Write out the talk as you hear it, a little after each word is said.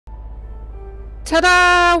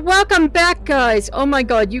Ta-da! Welcome back, guys! Oh my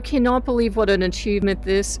god, you cannot believe what an achievement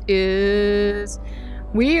this is.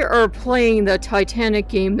 We are playing the Titanic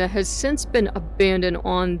game that has since been abandoned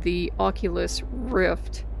on the Oculus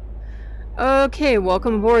Rift. Okay,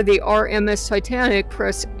 welcome aboard the RMS Titanic.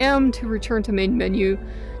 Press M to return to main menu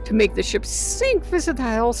to make the ship sink. Visit the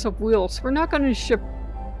House of Wheels. We're not going to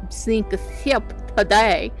sink a ship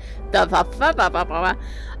today. Welcome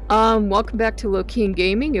back to Lokean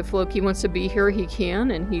Gaming. If Loki wants to be here, he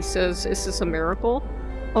can, and he says this is a miracle.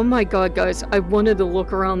 Oh my god, guys, I wanted to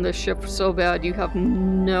look around this ship so bad, you have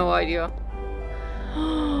no idea.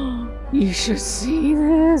 You should see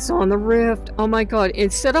this on the Rift. Oh my god,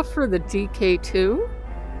 it's set up for the DK2,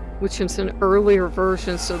 which is an earlier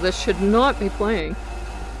version, so this should not be playing.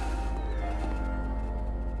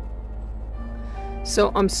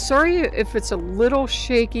 So I'm sorry if it's a little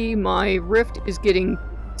shaky. My Rift is getting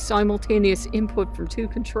simultaneous input from two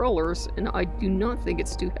controllers, and I do not think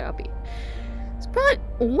it's too happy. But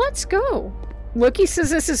let's go. Loki says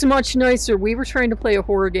this is much nicer. We were trying to play a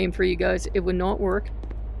horror game for you guys. It would not work.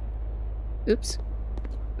 Oops.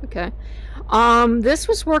 Okay. This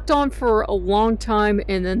was worked on for a long time,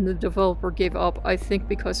 and then the developer gave up, I think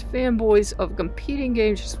because fanboys of competing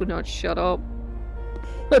games just would not shut up.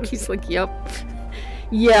 Loki's like, yep.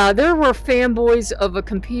 Yeah, there were fanboys of a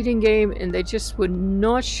competing game, and they just would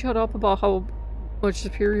not shut up about how much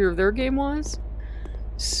superior their game was.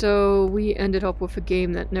 So we ended up with a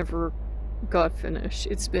game that never got finished.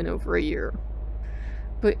 It's been over a year.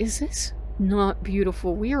 But is this not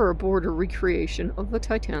beautiful? We are aboard a recreation of the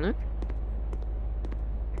Titanic.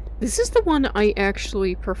 This is the one I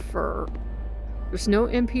actually prefer. There's no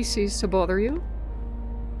NPCs to bother you.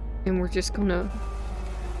 And we're just gonna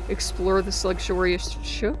explore this luxurious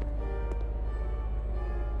ship.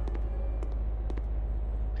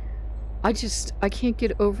 I can't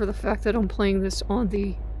get over the fact that I'm playing this on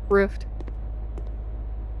the Rift.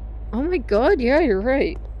 Oh my god, yeah, you're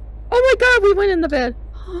right. Oh my god, we went in the bed.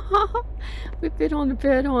 We've been on the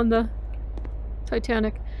bed on the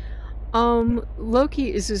Titanic.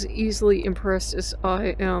 Loki is as easily impressed as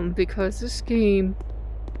I am, because this game,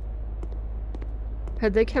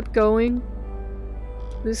 had they kept going,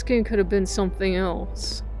 this game could have been something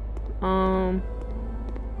else.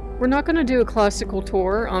 We're not gonna do a classical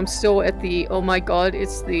tour. I'm still at the, oh my god,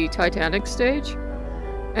 it's the Titanic stage.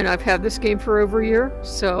 And I've had this game for over a year,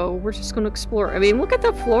 so we're just gonna explore. I mean, look at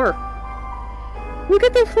the floor. Look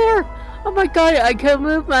at the floor! Oh my god, I can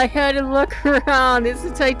move my head and look around. It's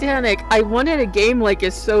the Titanic. I wanted a game like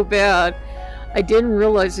this so bad. I didn't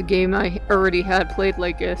realize the game I already had played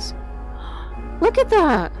like this. Look at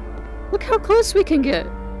that! Look how close we can get.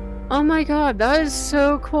 Oh my god, that is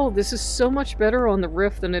so cool. This is so much better on the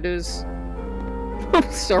Rift than it is. I'm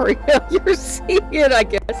sorry, you're seeing it, I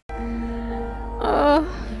guess.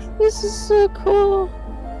 This is so cool.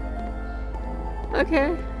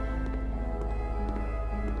 Okay.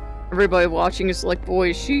 Everybody watching is like,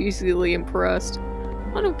 boy, is she easily impressed.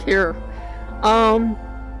 I don't care. I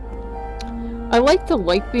like the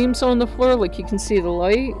light beams on the floor, like you can see the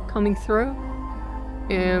light coming through.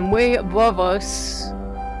 And way above us,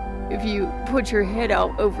 if you put your head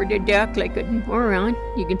out over the deck like a moron,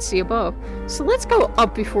 you can see above. So let's go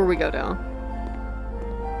up before we go down.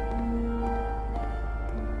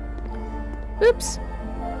 Oops.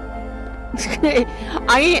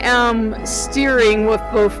 I am steering with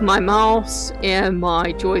both my mouse and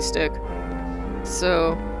my joystick.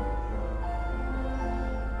 So...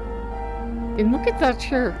 and look at that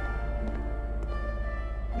chair.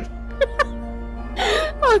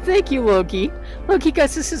 Oh, thank you, Loki. Loki,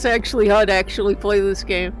 guys, this is actually how to actually play this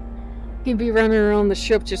game. You'd be running around the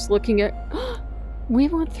ship just looking at... We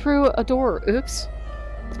went through a door. Oops.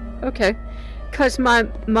 Okay. Because my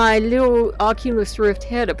little Oculus Rift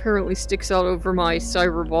head apparently sticks out over my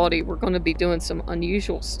cyber body. We're going to be doing some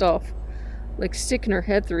unusual stuff. Like sticking our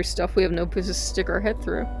head through stuff we have no business to stick our head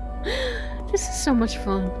through. This is so much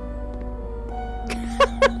fun.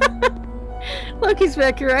 Loki's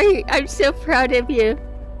back here. I'm so proud of you.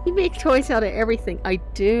 You make toys out of everything. I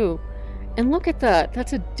do. And look at that.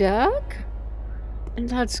 That's a deck? And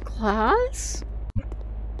that's glass?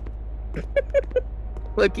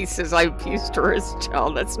 Loki says I abused her as a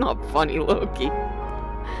child. That's not funny, Loki.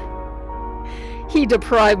 He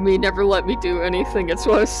deprived me, never let me do anything. That's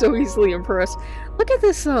why I was so easily impressed. Look at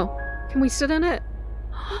this, though. Can we sit in it?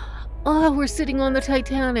 Oh, we're sitting on the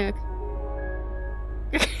Titanic.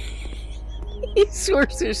 He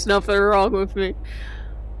swears there's nothing wrong with me.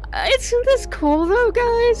 Isn't this cool though,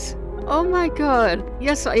 guys? Oh my god.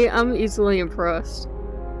 Yes, I am easily impressed.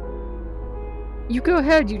 You go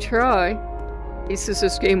ahead, you try. He says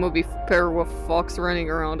this game would be better with Fox running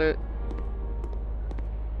around it.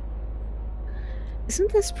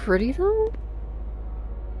 Isn't this pretty though?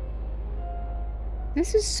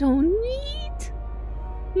 This is so neat.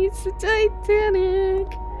 It's the Titanic.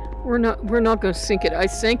 We're not gonna sink it. I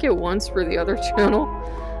sank it once for the other channel.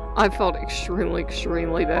 I felt extremely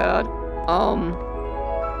bad. I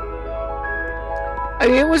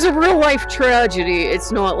mean, it was a real life tragedy.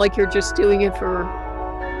 It's not like you're just doing it for...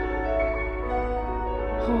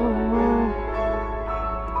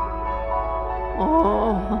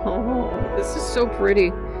 Oh, this is so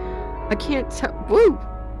pretty. I can't tell. Woo!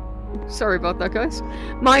 Sorry about that, guys.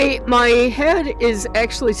 My head is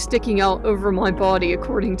actually sticking out over my body,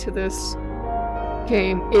 according to this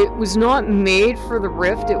game. It was not made for the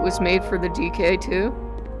Rift, it was made for the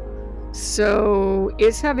DK2. So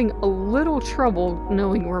it's having a little trouble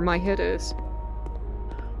knowing where my head is.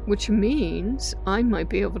 Which means I might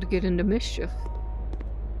be able to get into mischief.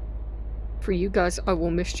 For you guys, I will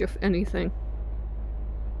mischief anything.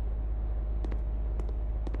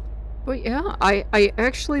 But yeah, I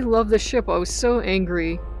actually love the ship. I was so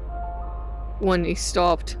angry when he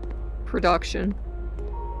stopped production.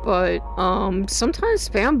 But sometimes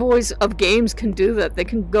fanboys of games can do that. They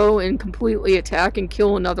can go and completely attack and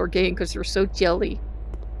kill another game because they're so jelly.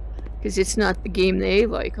 Because it's not the game they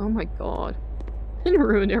like. Oh my god. And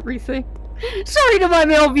ruin everything. Sorry to my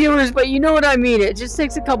male viewers, but you know what I mean. It just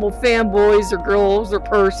takes a couple fanboys or girls or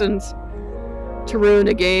persons to ruin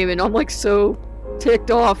a game. And I'm like so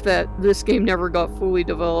ticked off that this game never got fully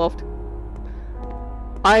developed.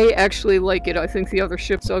 I actually like it. I think the other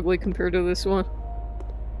ship's ugly compared to this one.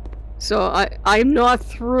 So I'm not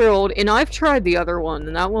thrilled, and I've tried the other one,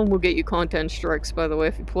 and that one will get you content strikes, by the way,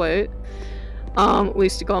 if you play it. At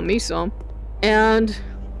least it got me some. And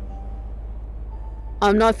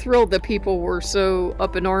I'm not thrilled that people were so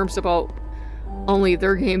up in arms about only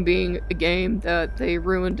their game being a game that they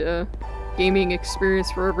ruined a gaming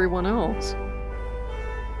experience for everyone else.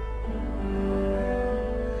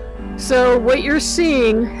 So what you're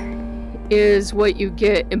seeing is what you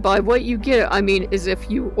get, and by what you get I mean is if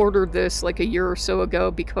you ordered this like a year or so ago,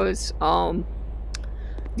 because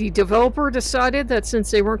the developer decided that since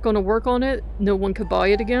they weren't going to work on it, no one could buy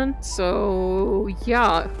it again. So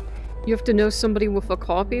yeah, you have to know somebody with a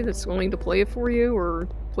copy that's willing to play it for you or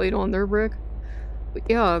play it on their rig. But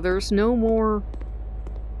yeah, there's no more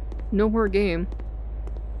game.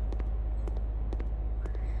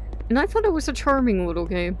 And I thought it was a charming little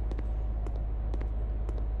game.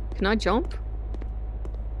 Can I jump?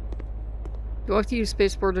 Do I have to use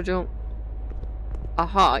spacebar to jump?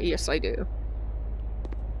 Aha, yes I do.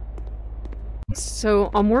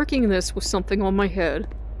 So I'm working this with something on my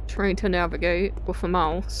head, trying to navigate with a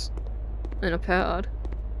mouse and a pad.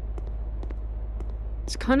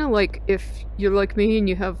 It's kind of like if you're like me and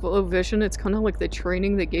you have low vision, it's kind of like the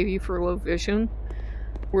training they gave you for low vision,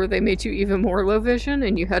 where they made you even more low vision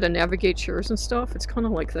and you had to navigate chairs and stuff. It's kind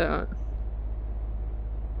of like that.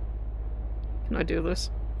 Can I do this?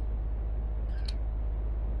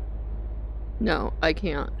 No, I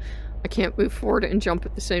can't. I can't move forward and jump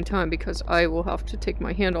at the same time because I will have to take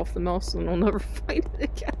my hand off the mouse and I'll never find it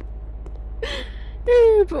again.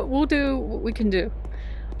 But we'll do what we can do.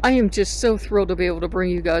 I am just so thrilled to be able to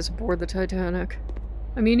bring you guys aboard the Titanic.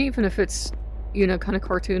 I mean, even if it's, you know, kind of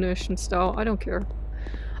cartoonish and style, I don't care.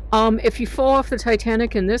 If you fall off the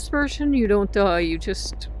Titanic in this version, you don't die. You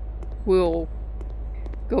just will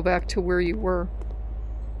go back to where you were.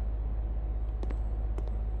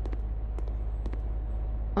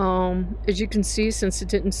 As you can see, since it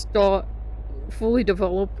didn't start fully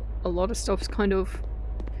develop, a lot of stuff's kind of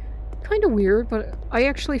weird, but I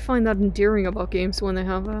actually find that endearing about games when they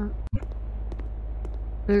have that.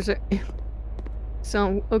 There's a...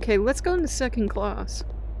 So, okay, let's go into second class.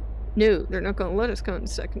 No, they're not gonna let us go into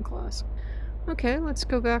second class. Okay, let's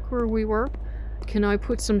go back where we were. Can I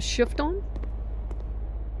put some shift on?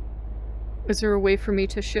 Is there a way for me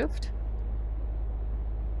to shift?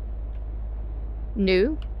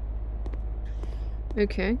 No.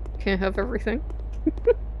 Okay, can't have everything.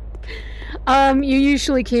 You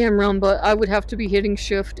usually can run, but I would have to be hitting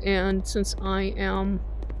shift, and since I am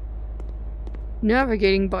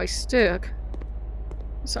navigating by stick,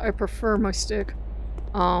 so I prefer my stick,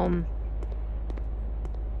 we'll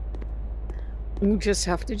just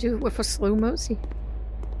have to do it with a slow mosey.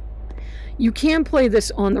 You can play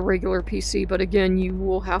this on the regular PC, but again, you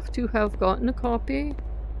will have to have gotten a copy.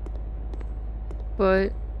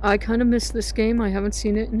 But I kind of miss this game. I haven't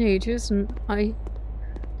seen it in ages, and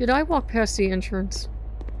Did I walk past the entrance?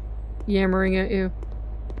 Yammering at you.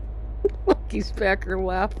 Loki's back here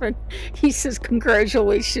laughing. He says,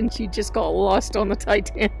 congratulations, you just got lost on the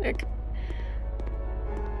Titanic.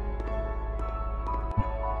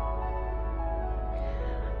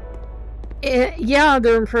 Yeah,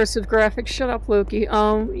 they're impressive graphics. Shut up, Loki.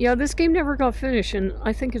 Yeah, this game never got finished, and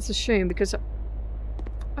I think it's a shame because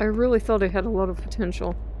I really thought it had a lot of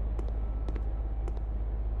potential.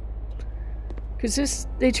 Because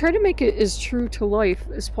they try to make it as true to life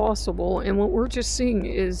as possible, and what we're just seeing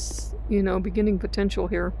is, you know, beginning potential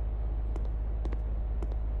here.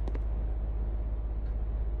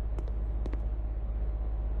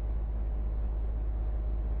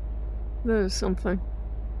 That is something.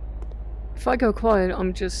 If I go quiet,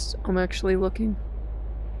 I'm actually looking.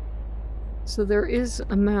 So there is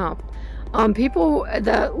a map. People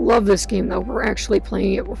that love this game, though, were actually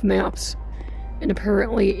playing it with maps. And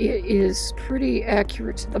apparently it is pretty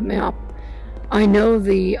accurate to the map. I know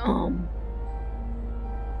the,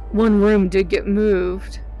 one room did get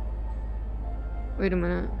moved. Wait a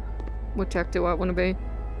minute. What deck do I want to be?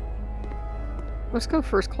 Let's go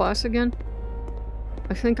first class again.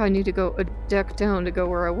 I think I need to go a deck down to go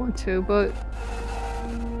where I want to, but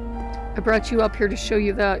I brought you up here to show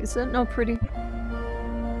you that. Is that not pretty?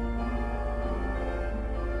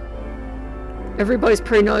 Everybody's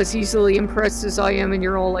pretty not as easily impressed as I am, and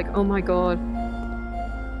you're all like, oh my god.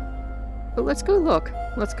 But let's go look.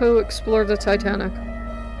 Let's go explore the Titanic.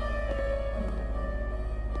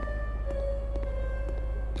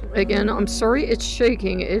 Again, I'm sorry it's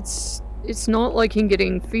shaking. It's not like I'm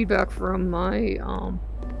getting feedback from my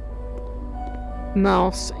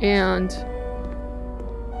mouse and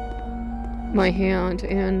my hand,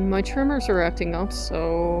 and my tremors are acting up,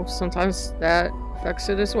 so sometimes that affects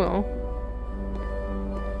it as well.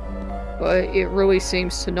 But it really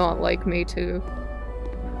seems to not like me to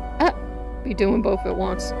be doing both at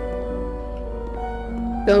once.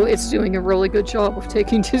 Though it's doing a really good job of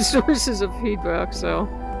taking two sources of feedback, so...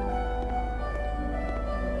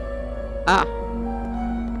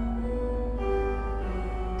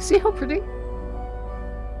 See how pretty?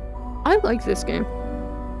 I like this game.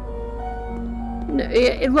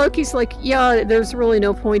 Loki's like, yeah, there's really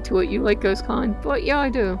no point to it, you like Ghost Con. But yeah, I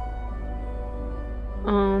do.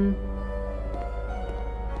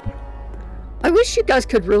 I wish you guys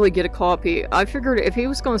could really get a copy. I figured if he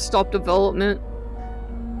was going to stop development,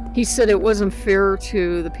 he said it wasn't fair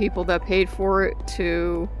to the people that paid for it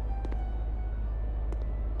to...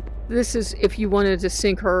 This is if you wanted to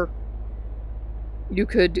sync her, you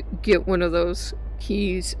could get one of those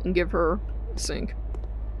keys and give her a sync.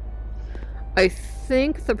 I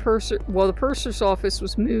think the purser... Well, the purser's office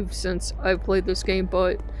was moved since I played this game,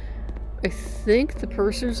 but I think the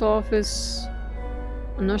purser's office...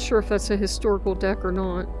 I'm not sure if that's a historical deck or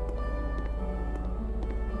not.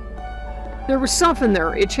 There was something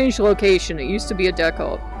there. It changed location. It used to be a deck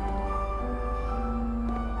up.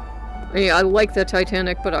 Yeah, I like the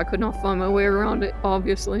Titanic, but I could not find my way around it,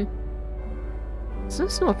 obviously. So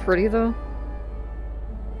that's not pretty, though.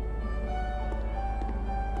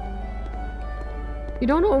 You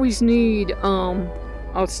don't always need,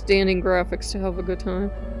 outstanding graphics to have a good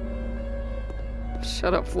time.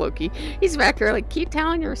 Shut up, Loki. He's back here like, keep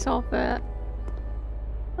telling yourself that.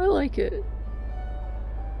 I like it.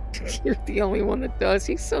 You're the only one that does.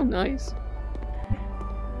 He's so nice.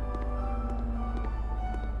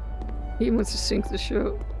 He wants to sync the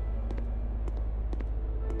show.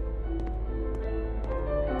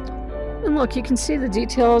 And look, you can see the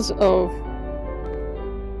details of...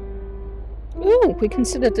 Ooh, we can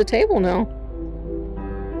sit at the table now.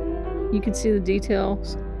 You can see the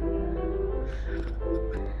details.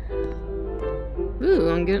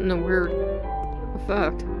 Ooh, I'm getting a weird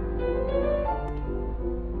effect.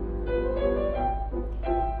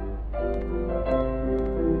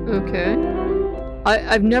 Okay.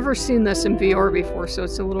 I've never seen this in VR before, so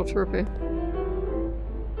it's a little trippy.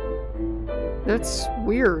 That's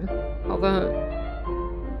weird how that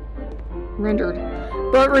rendered.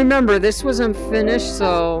 But remember, this wasn't finished,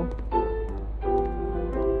 so...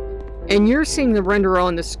 And you're seeing the render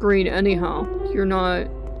on the screen anyhow. You're not...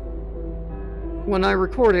 When I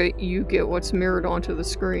record it, you get what's mirrored onto the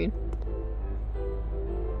screen.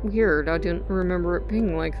 Weird, I didn't remember it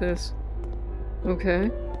being like this. Okay.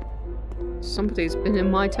 Somebody's been in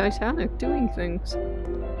my Titanic doing things.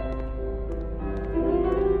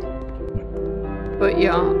 But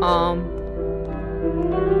yeah,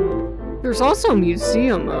 there's also a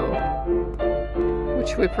museum though,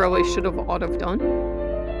 which we probably should have ought have done.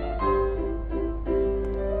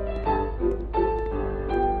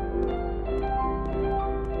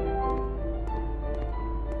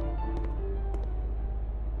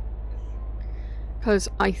 Because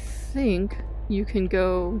I think you can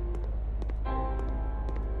go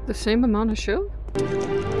the same amount of show?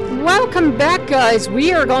 Welcome back, guys!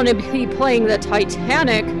 We are going to be playing the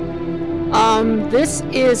Titanic. This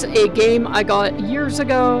is a game I got years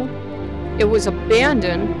ago. It was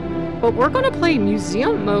abandoned, but we're going to play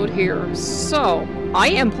museum mode here. So, I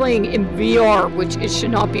am playing in VR, which it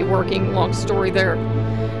should not be working. Long story there.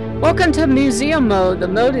 Welcome to museum mode. The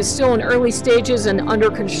mode is still in early stages and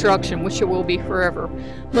under construction, which it will be forever.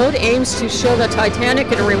 Mode aims to show the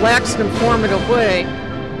Titanic in a relaxed and informative way.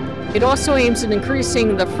 It also aims at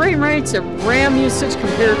increasing the frame rates of RAM usage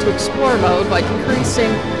compared to Explore mode by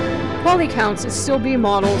decreasing quality counts at still B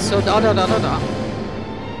models, so da da da da da.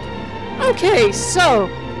 Okay, so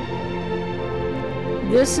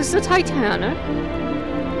this is the Titanic.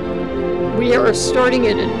 We are starting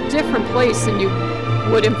at a different place than you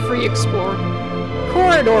would in Free Explore.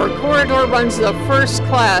 Corridor. Corridor runs the first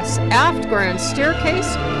class aft grand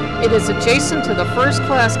staircase. It is adjacent to the first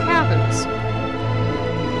class cabins.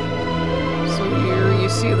 So here you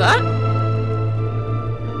see that.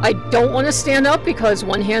 I don't want to stand up because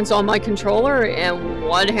one hand's on my controller and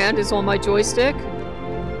one hand is on my joystick.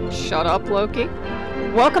 Shut up, Loki.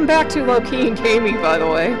 Welcome back to Lokean Gaming, by the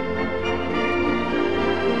way.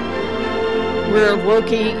 Where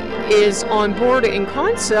Loki is on board in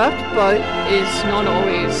concept, but is not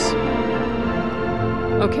always.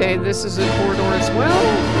 Okay, this is a corridor as well.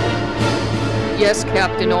 Yes,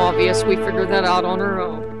 Captain Obvious, we figured that out on our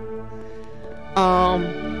own.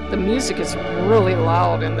 The music is really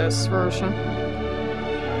loud in this version.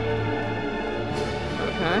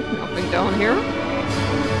 Okay, nothing down here.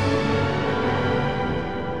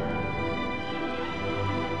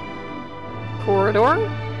 Corridor.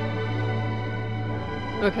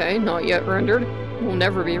 Okay, not yet rendered. Will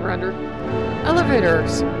never be rendered.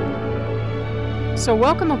 Elevators. So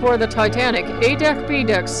welcome aboard the Titanic. A deck, B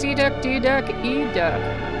deck, C deck, D deck, E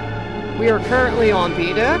deck. We are currently on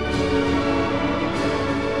B deck.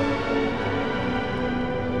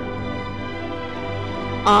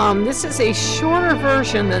 This is a shorter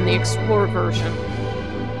version than the Explorer version.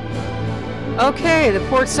 Okay, the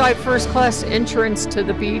portside first class entrance to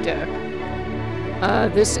the B deck.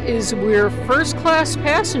 This is where first-class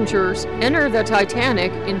passengers enter the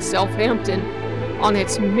Titanic in Southampton on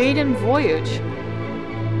its maiden voyage.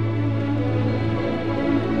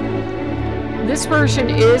 This version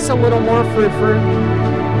is a little more frou-frou.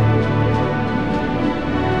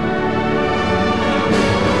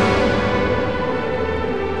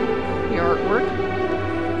 The artwork.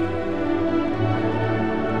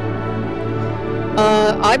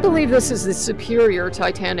 I believe this is the superior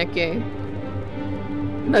Titanic game.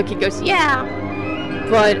 Loki goes, yeah!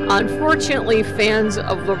 But unfortunately, fans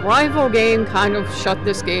of the rival game kind of shut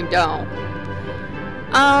this game down.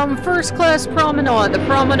 First class promenade. The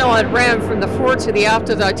promenade ran from the fore to the aft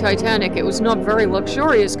of the Titanic. It was not very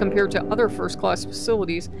luxurious compared to other first class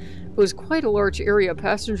facilities. It was quite a large area.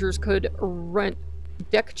 Passengers could rent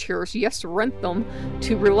deck chairs, yes, rent them,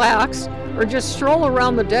 to relax, or just stroll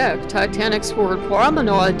around the deck. Titanic's forward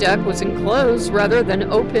promenade deck was enclosed rather than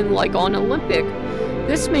open like on Olympic.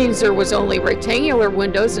 This means there was only rectangular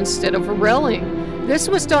windows instead of a railing. This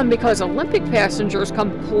was done because Olympic passengers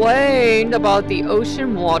complained about the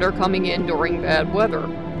ocean water coming in during bad weather.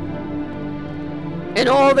 And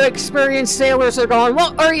all the experienced sailors are going,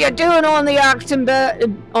 "What are you doing on the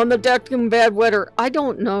deck in bad weather?" I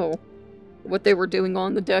don't know what they were doing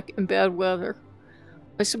on the deck in bad weather.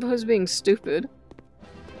 I suppose being stupid.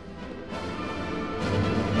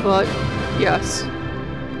 But, yes.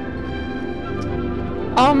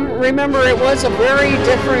 Remember, it was a very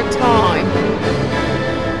different time.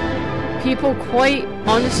 People quite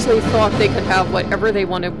honestly thought they could have whatever they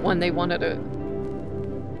wanted when they wanted it.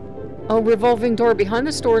 Oh, revolving door. Behind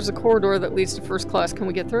this door is a corridor that leads to first class. Can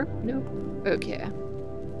we get through? No. Okay.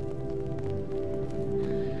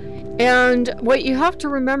 And what you have to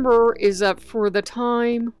remember is that for the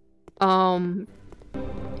time,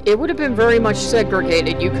 it would have been very much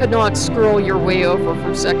segregated. You could not scroll your way over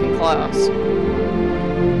from second class.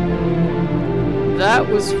 That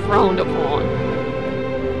was frowned upon.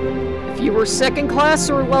 If you were second class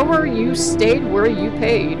or lower, you stayed where you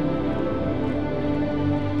paid.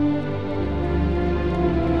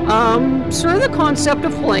 Sort of the concept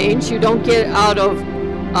of planes, you don't get out of,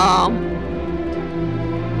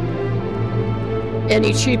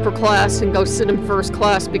 any cheaper class and go sit in first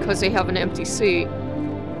class because they have an empty seat.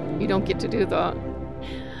 You don't get to do that.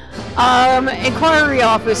 Inquiry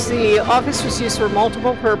office. The office was used for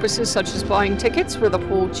multiple purposes, such as buying tickets for the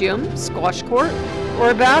pool gym, squash court, or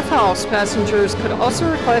a bathhouse. Passengers could also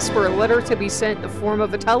request for a letter to be sent in the form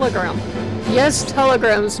of a telegram. Yes,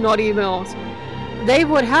 telegrams, not emails. They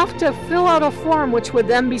would have to fill out a form which would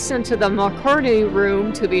then be sent to the McCartney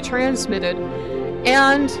room to be transmitted.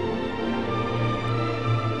 And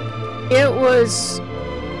it was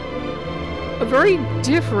a very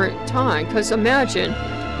different time, because imagine,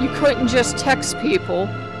 you couldn't just text people.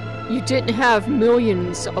 You didn't have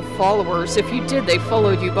millions of followers. If you did, they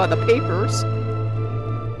followed you by the papers.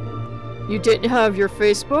 You didn't have your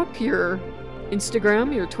Facebook, your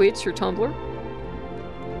Instagram, your tweets, your Tumblr.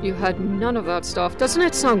 You had none of that stuff. Doesn't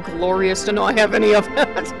it sound glorious to not have any of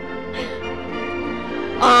that?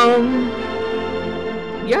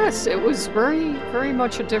 Yes, it was very, very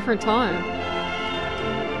much a different time.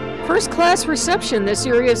 First class reception. This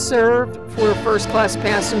area is served for first class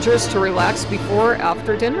passengers to relax before or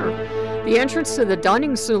after dinner. The entrance to the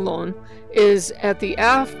dining saloon is at the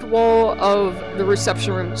aft wall of the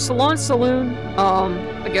reception room. Salon, saloon,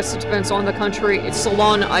 I guess it depends on the country. It's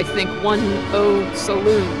salon, I think, 1-0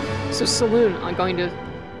 saloon. So saloon, I'm going to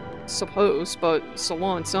suppose, but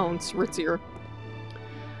salon sounds ritzier.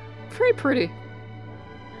 Very pretty.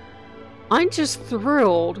 I'm just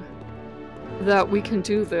thrilled that we can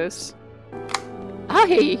do this.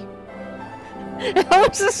 Hey! That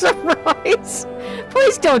was a surprise!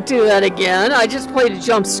 Please don't do that again. I just played a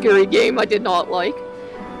jump scary game I did not like.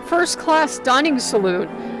 First class dining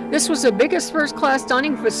saloon. This was the biggest first class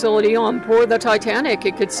dining facility on board the Titanic.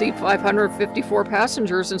 It could seat 554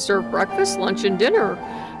 passengers and serve breakfast, lunch, and dinner.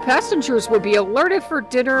 Passengers would be alerted for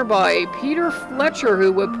dinner by Peter Fletcher,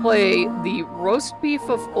 who would play the roast beef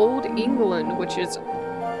of Old England, which is,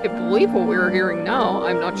 I believe, what we're hearing now.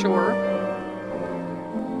 I'm not sure.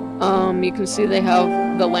 You can see they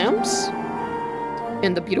have the lamps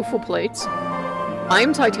and the beautiful plates.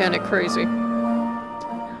 I'm Titanic crazy.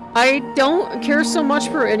 I don't care so much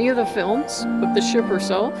for any of the films of the ship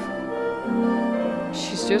herself.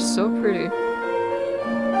 She's just so pretty.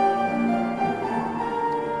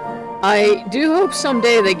 I do hope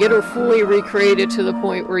someday they get her fully recreated to the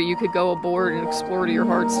point where you could go aboard and explore to your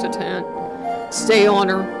heart's content. Stay on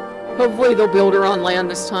her. Hopefully they'll build her on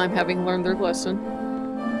land this time, having learned their lesson.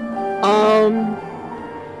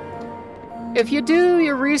 If you do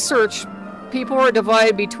your research, people are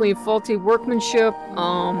divided between faulty workmanship,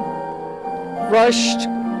 rushed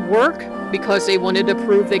work because they wanted to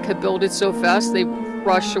prove they could build it so fast, they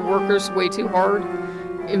rushed the workers way too hard,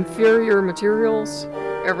 inferior materials,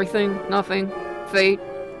 everything, nothing, fate.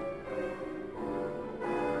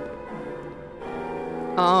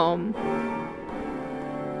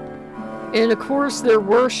 And of course there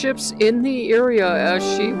were ships in the area as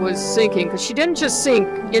she was sinking, because she didn't just sink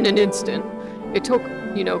in an instant. It took,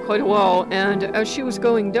 you know, quite a while, and as she was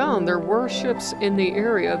going down, there were ships in the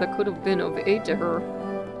area that could have been of aid to her.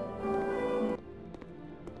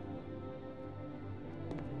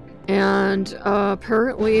 And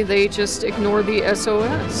apparently they just ignored the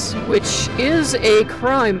SOS, which is a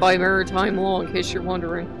crime by maritime law, in case you're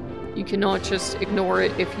wondering. You cannot just ignore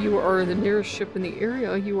it. If you are the nearest ship in the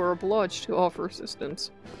area, you are obliged to offer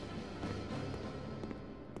assistance.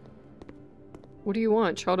 What do you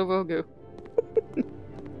want, Chadovogu?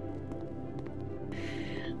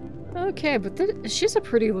 Okay, but she's a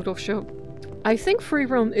pretty little ship. I think free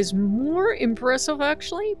roam is more impressive,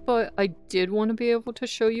 actually, but I did want to be able to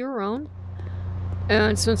show you around.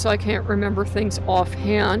 And since I can't remember things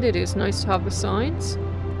offhand, it is nice to have the signs.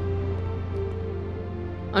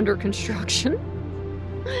 Under construction.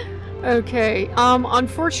 Okay,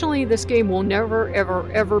 unfortunately this game will never, ever,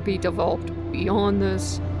 ever be developed beyond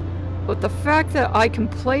this. But the fact that I can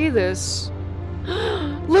play this...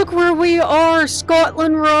 Look where we are!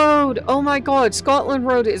 Scotland Road! Oh my god, Scotland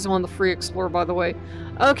Road is on the Free Explorer, by the way.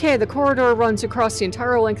 Okay, the corridor runs across the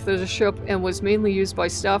entire length of the ship and was mainly used by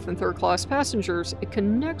staff and third-class passengers. It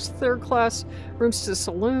connects third-class rooms to the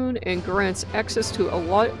saloon and grants access to a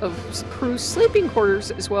lot of crew sleeping quarters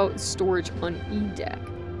as well as storage on E-deck.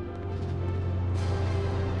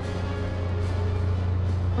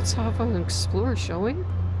 Let's have an explorer, shall we?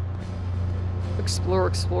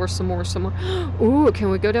 Explore some more. Ooh, can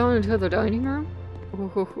we go down into the dining room?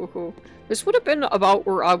 Ooh. This would have been about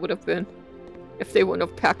where I would have been if they wouldn't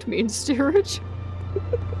have packed me in steerage.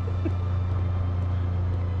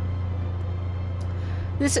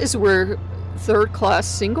 This is where third class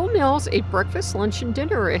single meals ate breakfast, lunch, and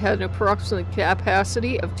dinner. It had an approximate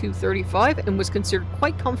capacity of 235 and was considered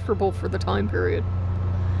quite comfortable for the time period.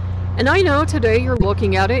 And I know today you're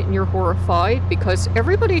looking at it and you're horrified because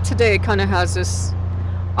everybody today kind of has this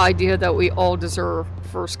idea that we all deserve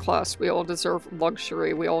first class, we all deserve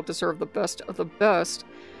luxury, we all deserve the best of the best.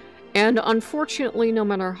 And unfortunately, no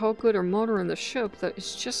matter how good or modern the ship, that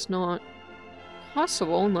is just not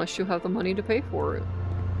possible unless you have the money to pay for it.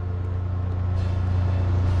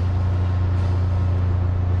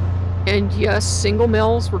 And yes, single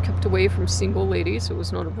males were kept away from single ladies. It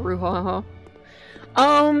was not a brouhaha.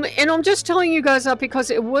 And I'm just telling you guys that because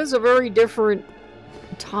it was a very different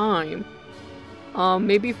time.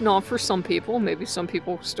 Maybe not for some people. Maybe some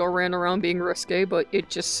people still ran around being risque, but it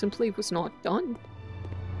just simply was not done.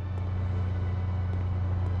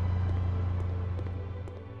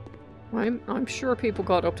 I'm sure people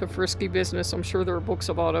got up to frisky business. I'm sure there are books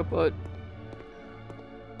about it, but...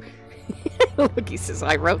 Look, he says,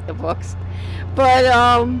 I wrote the books. But,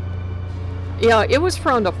 yeah, it was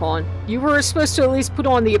frowned upon. You were supposed to at least put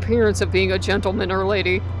on the appearance of being a gentleman or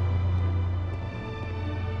lady.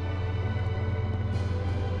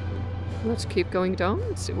 Let's keep going down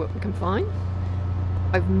and see what we can find.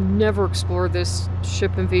 I've never explored this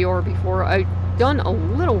ship in VR before. I've done a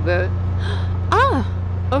little bit. Ah!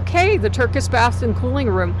 Okay, the Turkish bath and cooling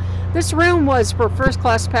room. This room was for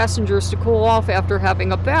first-class passengers to cool off after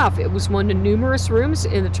having a bath. It was one of numerous rooms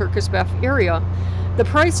in the Turkish bath area. The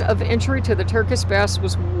price of entry to the Turkish baths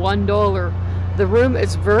was $1. The room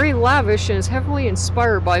is very lavish and is heavily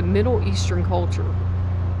inspired by Middle Eastern culture.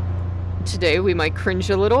 Today we might cringe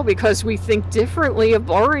a little because we think differently of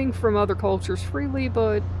borrowing from other cultures freely,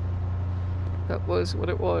 but that was what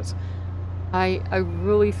it was. I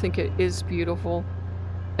really think it is beautiful.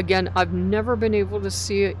 Again, I've never been able to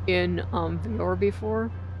see it in VR before,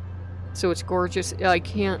 so it's gorgeous. I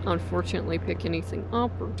can't, unfortunately, pick anything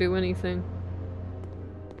up or do anything.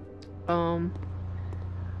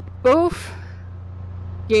 Both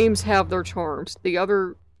games have their charms. The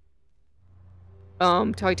other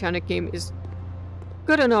Titanic game is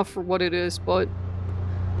good enough for what it is, but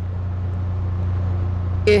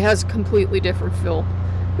it has a completely different feel.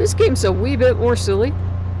 This game's a wee bit more silly.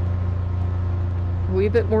 A wee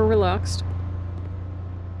bit more relaxed.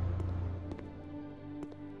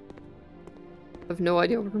 I have no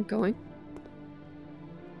idea where I'm going.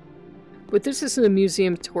 But this isn't a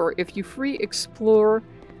museum tour. If you free explore,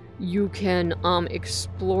 you can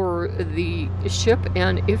explore the ship,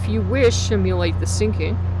 and if you wish, simulate the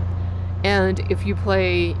sinking. And if you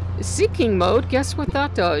play sinking mode, guess what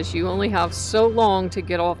that does? You only have so long to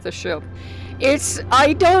get off the ship.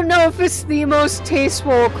 I don't know if it's the most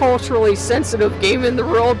tasteful, culturally sensitive game in the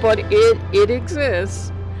world, but it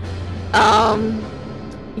exists.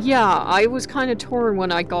 Yeah, I was kind of torn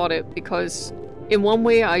when I got it, because in one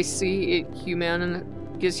way I see it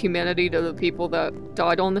gives humanity to the people that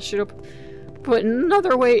died on the ship, but in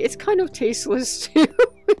another way it's kind of tasteless to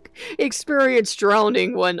experience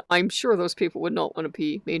drowning when I'm sure those people would not want to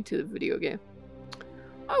be made to the video game.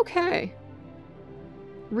 Okay.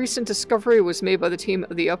 Recent discovery was made by the team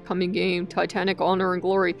of the upcoming game Titanic Honor and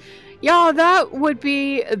Glory. Yeah, that would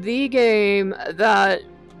be the game that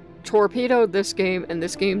torpedoed this game, and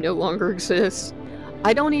this game no longer exists.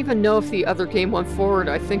 I don't even know if the other game went forward.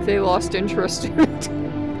 I think they lost interest in it.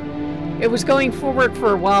 It was going forward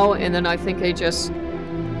for a while, and then I think they just...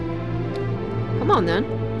 Come on, then.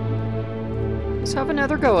 Let's have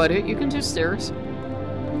another go at it. You can do stairs.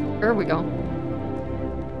 There we go.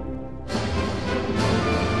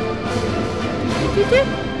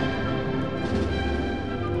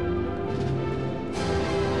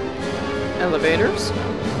 Elevators.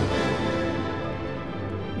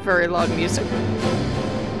 Very loud music.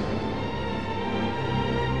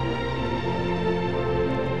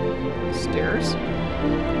 Stairs.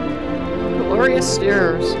 Glorious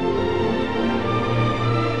stairs.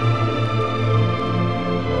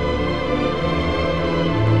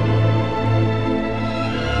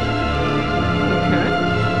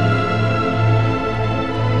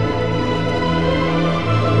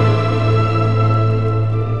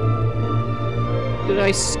 Did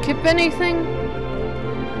I skip anything?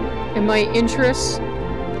 In my interests?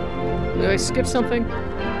 Did I skip something?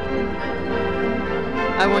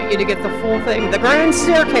 I want you to get the full thing. The Grand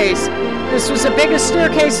Staircase! This was the biggest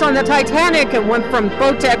staircase on the Titanic and went from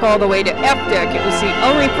boat deck all the way to F deck. It was the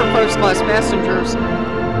only for first-class passengers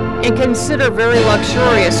and considered very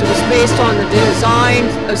luxurious. It was based on the design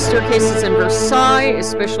of staircases in Versailles,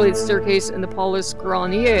 especially the staircase in the Palais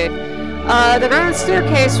Grenier. The Grand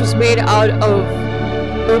Staircase was made out of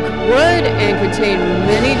oak wood and contained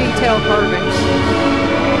many detailed carvings.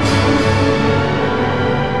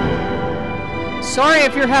 Sorry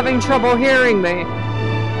if you're having trouble hearing me.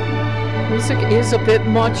 Music is a bit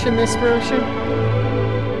much in this version.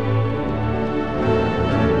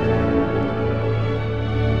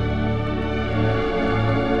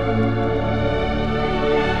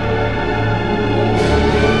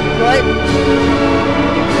 But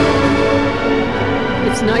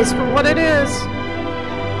it's nice for what it is.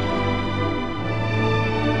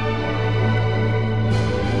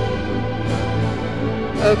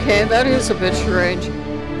 Okay, that is a bit strange.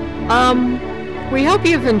 We hope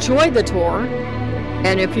you've enjoyed the tour.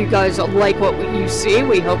 And if you guys like what you see,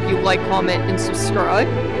 we hope you like, comment, and subscribe.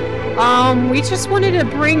 We just wanted to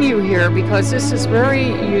bring you here because this is very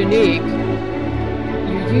unique.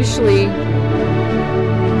 You usually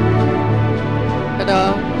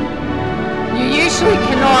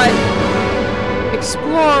cannot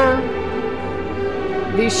explore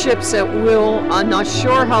these ships at will. I'm not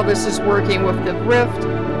sure how this is working with the Rift.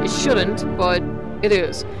 It shouldn't, but it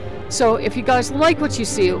is. So if you guys like what you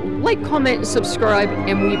see, like, comment, and subscribe,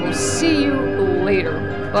 and we will see you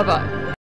later. Bye-bye.